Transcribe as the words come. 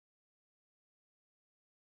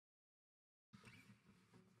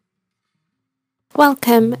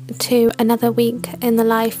Welcome to another week in the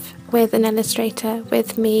life with an illustrator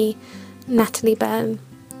with me, Natalie Byrne.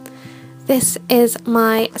 This is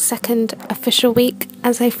my second official week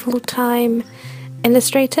as a full-time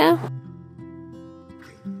illustrator.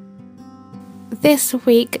 This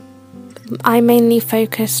week I mainly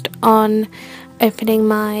focused on opening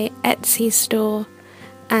my Etsy store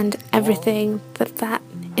and everything that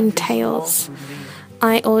entails.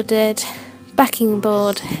 I ordered backing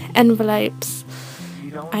board, envelopes,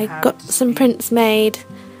 I got some prints made,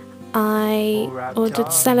 I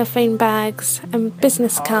ordered cellophane bags and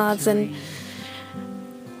business cards and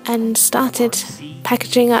started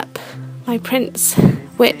packaging up my prints,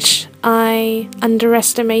 which I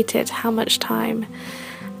underestimated how much time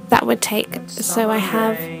that would take. So I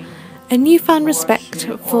have a newfound respect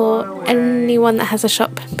for anyone that has a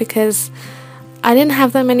shop, because I didn't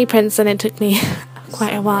have that many prints and it took me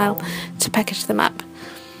quite a while to package them up.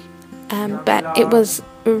 But it was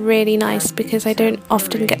really nice because I don't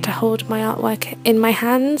often get to hold my artwork in my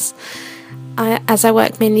hands as I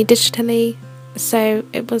work mainly digitally, so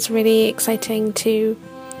it was really exciting to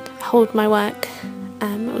hold my work.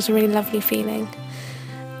 It was a really lovely feeling,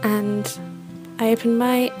 and I opened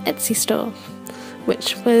my Etsy store,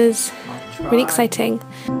 which was really exciting.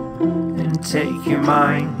 And take your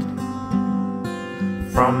mind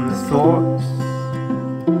from the thoughts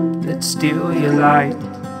that steal your light.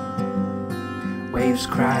 Waves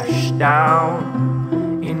crash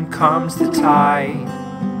down, in comes the tide.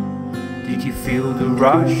 Did you feel the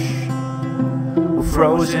rush? We're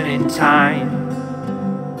frozen in time.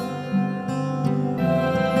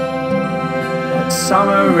 That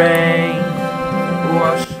summer rain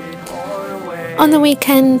wash it all away. On the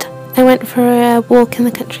weekend I went for a walk in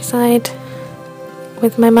the countryside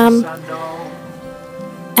with my mum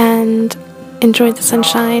and enjoyed the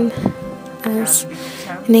sunshine, as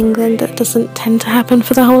in England that doesn't tend to happen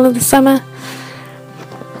for the whole of the summer.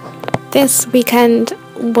 This weekend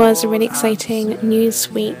was a really exciting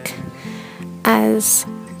news week, as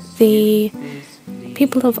the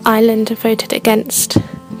people of Ireland voted against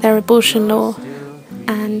their abortion law,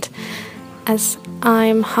 and as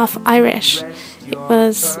I'm half Irish, it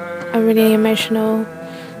was a really emotional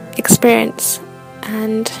experience,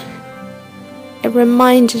 and it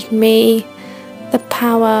reminded me the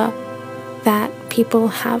power that people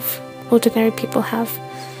have, ordinary people have,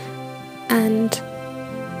 and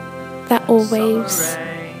that always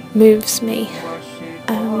moves me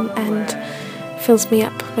and fills me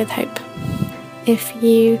up with hope. If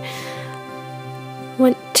you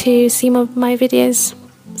want to see more of my videos,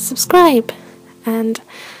 subscribe, and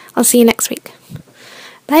I'll see you next week.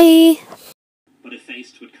 Bye! But if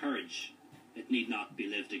faced with courage, it need not be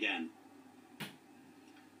lived again.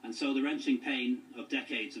 And so the wrenching pain of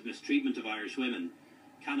decades of mistreatment of Irish women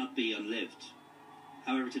cannot be unlived.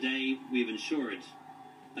 However, today we've ensured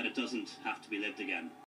that it doesn't have to be lived again.